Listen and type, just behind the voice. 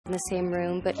in the same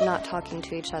room, but not talking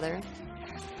to each other.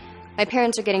 My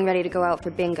parents are getting ready to go out for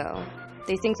bingo.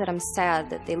 They think that I'm sad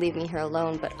that they leave me here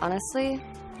alone, but honestly,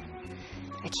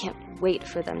 I can't wait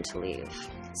for them to leave,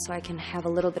 so I can have a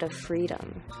little bit of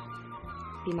freedom.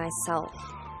 Be myself.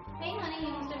 Hey honey,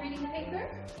 you want to start reading the paper?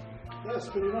 Yes,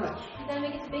 pretty much. You gotta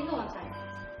make it to bingo on time.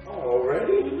 Oh,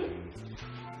 already?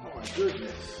 Oh my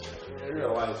goodness. I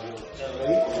realize you're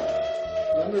late.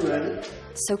 Let me ready.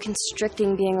 So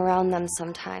constricting being around them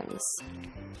sometimes.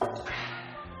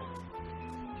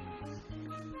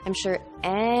 I'm sure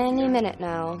any minute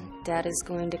now, Dad is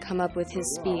going to come up with his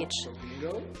speech.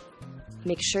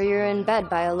 Make sure you're in bed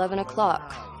by 11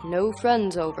 o'clock. No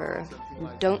friends over.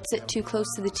 Don't sit too close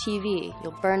to the TV.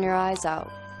 You'll burn your eyes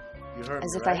out.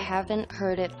 As if I haven't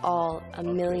heard it all a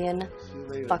million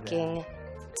fucking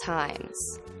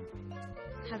times.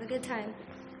 Have a good time.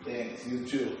 Thanks, you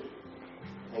too.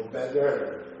 Hope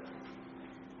better.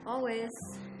 Always.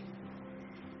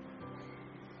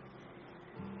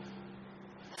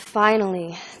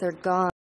 Finally, they're gone.